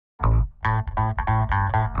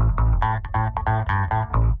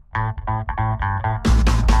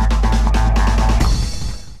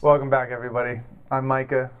Welcome back, everybody. I'm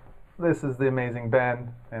Micah. This is the amazing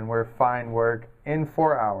Ben, and we're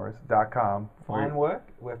findworkin4hours.com. Fine work?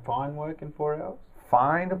 We're fine work in 4 hours?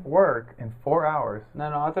 Find work in 4 hours.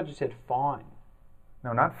 No, I thought you said fine.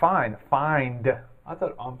 No, not fine. Find. I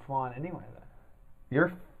thought I'm fine anyway, though.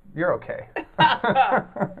 You're okay.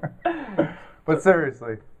 But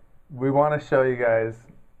seriously, we want to show you guys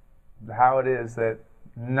how it is that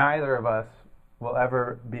neither of us will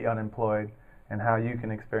ever be unemployed, and how you can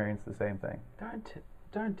experience the same thing.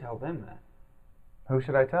 Don't tell them that. Who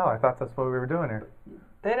should I tell? I thought that's what we were doing here.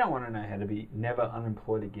 They don't want to know how to be never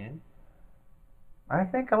unemployed again. I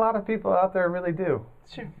think a lot of people out there really do.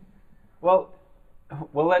 Sure. Well,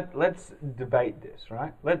 let's debate this,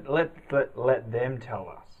 right? Let them tell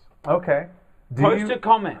us. Okay. Post a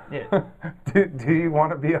comment. Yeah. Do you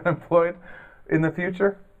want to be unemployed in the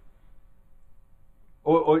future?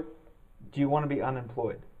 Or do you want to be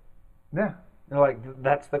unemployed? Yeah. Like,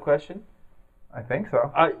 that's the question? I think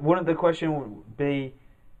so. Wouldn't the question would be,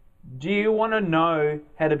 do you want to know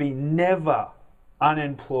how to be never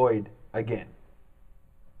unemployed again?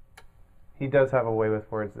 He does have a way with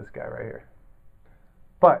words, this guy right here.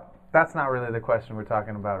 But that's not really the question we're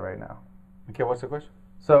talking about right now. Okay, what's the question?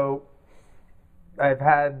 So I've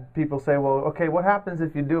had people say, well, okay, what happens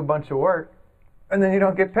if you do a bunch of work and then you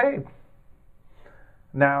don't get paid?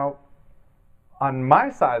 Now, on my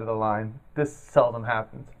side of the line, this seldom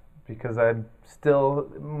happens because I'm still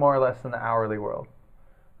more or less in the hourly world.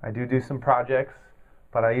 I do some projects,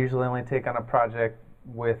 but I usually only take on a project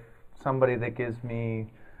with somebody that gives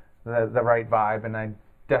me the right vibe, and I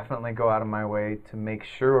definitely go out of my way to make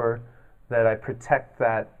sure that I protect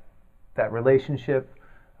that relationship.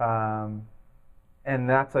 And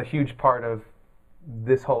that's a huge part of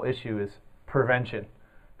this whole issue is prevention.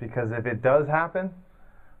 Because if it does happen,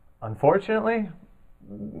 unfortunately,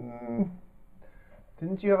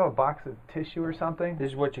 didn't you have a box of tissue or something?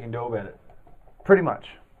 This is what you can do about it. Pretty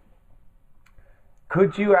much.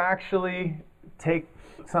 Could you actually take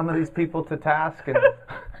some of these people to task and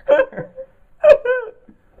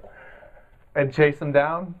and chase them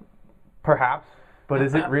down? Perhaps. But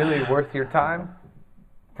is it really worth your time?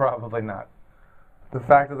 Probably not. The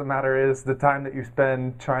fact of the matter is, the time that you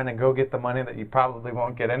spend trying to go get the money that you probably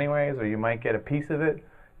won't get anyways, or you might get a piece of it,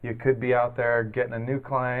 you could be out there getting a new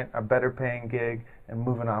client, a better paying gig, and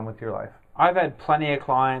moving on with your life. I've had plenty of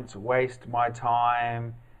clients waste my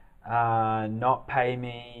time, not pay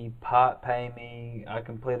me, part pay me, I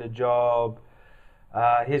complete a job.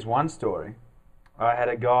 Here's one story. I had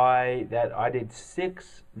a guy that I did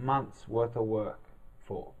 6 months worth of work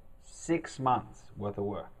for. 6 months worth of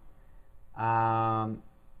work. And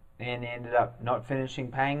he ended up not finishing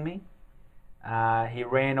paying me. He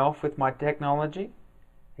ran off with my technology.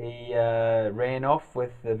 He ran off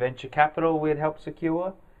with the venture capital we had helped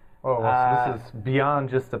secure. Oh, well, so this is beyond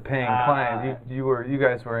just a paying client. You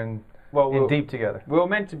guys were in deep together. We were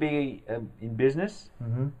meant to be in business,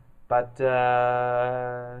 but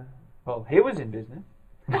he was in business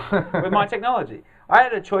with my technology. I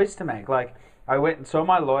had a choice to make. Like, I went and saw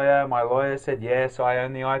my lawyer. My lawyer said, yes, I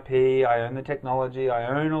own the IP, I own the technology, I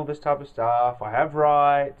own all this type of stuff, I have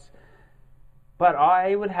rights. But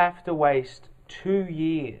I would have to waste 2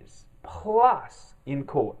 years plus in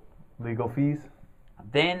court. Legal fees?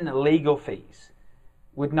 Then legal fees,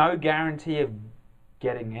 with no guarantee of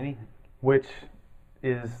getting anything. Which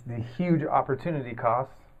is the huge opportunity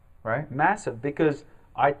cost, right? Massive, because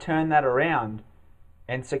I turned that around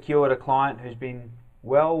and secured a client who's been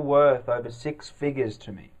well worth over 6 figures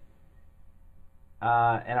to me.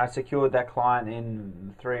 And I secured that client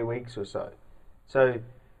in 3 weeks or so. So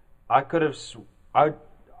I could have, I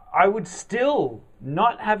would still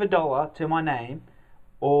not have a dollar to my name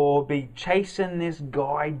or be chasing this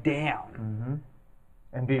guy down.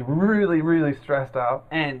 And be really, really stressed out.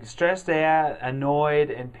 And stressed out, annoyed,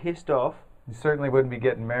 and pissed off. You certainly wouldn't be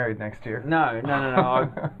getting married next year. No.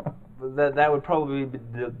 That would probably be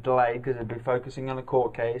delayed because I'd be focusing on a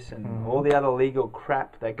court case and all the other legal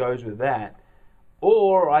crap that goes with that.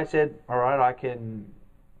 Or I said, all right, I can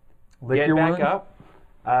get back up,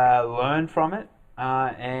 learn from it,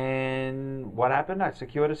 and what happened? I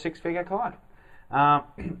secured a 6-figure client.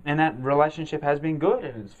 And that relationship has been good,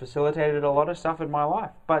 and it's facilitated a lot of stuff in my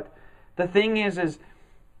life. But the thing is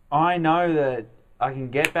I know that I can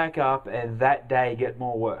get back up and that day get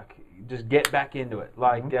more work. Just get back into it.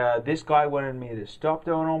 Like, this guy wanted me to stop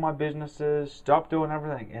doing all my businesses, stop doing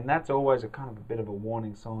everything. And that's always a kind of a bit of a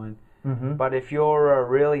warning sign. But if you're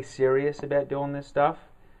really serious about doing this stuff,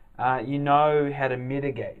 you know how to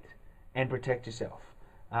mitigate. and protect yourself.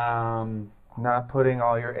 Not putting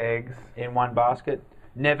all your eggs in one basket.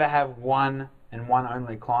 Never have one and one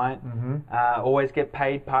only client. Always get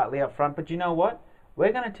paid partly up front. But you know what?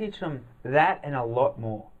 We're going to teach them that and a lot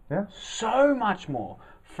more. Yeah. So much more.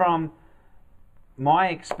 From my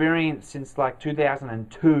experience since like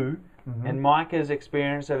 2002 and Micah's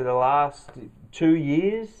experience over the last 2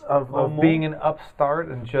 years of being an upstart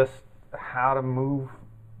and just how to move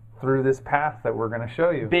through this path that we're going to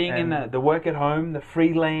show you. Being in the work at home, the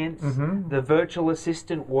freelance, the virtual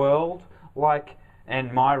assistant world,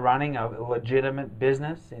 and my running a legitimate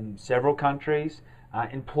business in several countries,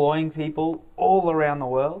 employing people all around the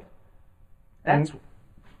world. That's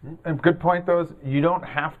a good point, though, is you don't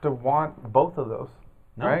have to want both of those,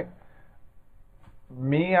 right?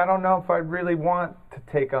 Me, I don't know if I'd really want to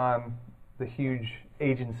take on the huge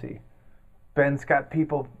agency. Ben's got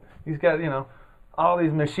people, he's got, all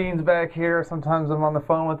these machines back here. Sometimes I'm on the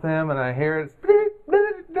phone with him and I hear it.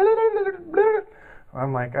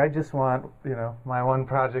 I'm like, I just want, my one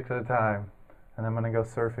project at a time. And I'm going to go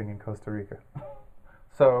surfing in Costa Rica.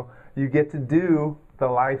 So you get to do the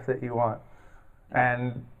life that you want.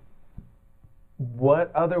 And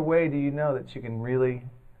what other way do you know that you can really,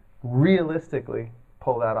 realistically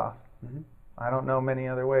pull that off? I don't know many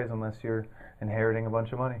other ways unless you're inheriting a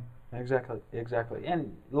bunch of money. Exactly.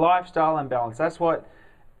 And lifestyle and balance. That's what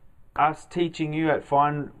us teaching you at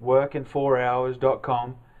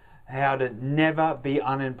findworkin4hours.com, how to never be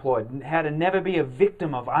unemployed, how to never be a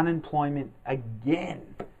victim of unemployment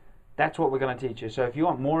again. That's what we're going to teach you. So if you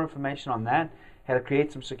want more information on that, how to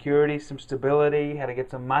create some security, some stability, how to get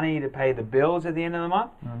some money to pay the bills at the end of the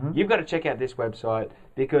month, you've got to check out this website,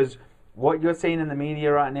 because what you're seeing in the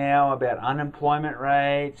media right now about unemployment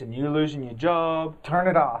rates and you losing your job, turn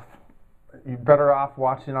it off. You're better off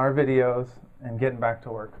watching our videos and getting back to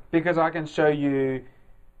work. Because I can show you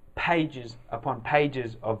pages upon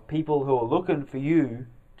pages of people who are looking for you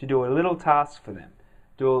to do a little task for them,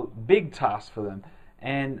 do a big task for them.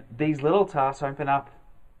 And these little tasks open up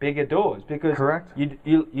bigger doors, because correct.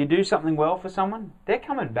 You do something well for someone, they're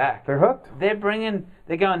coming back. They're hooked. They're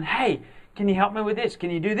going, hey, can you help me with this? Can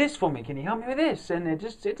you do this for me? Can you help me with this? And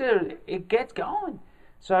it gets going.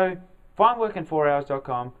 So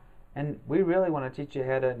findworkin4hours.com, and we really want to teach you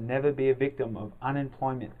how to never be a victim of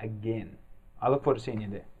unemployment again. I look forward to seeing you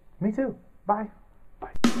there. Me too. Bye.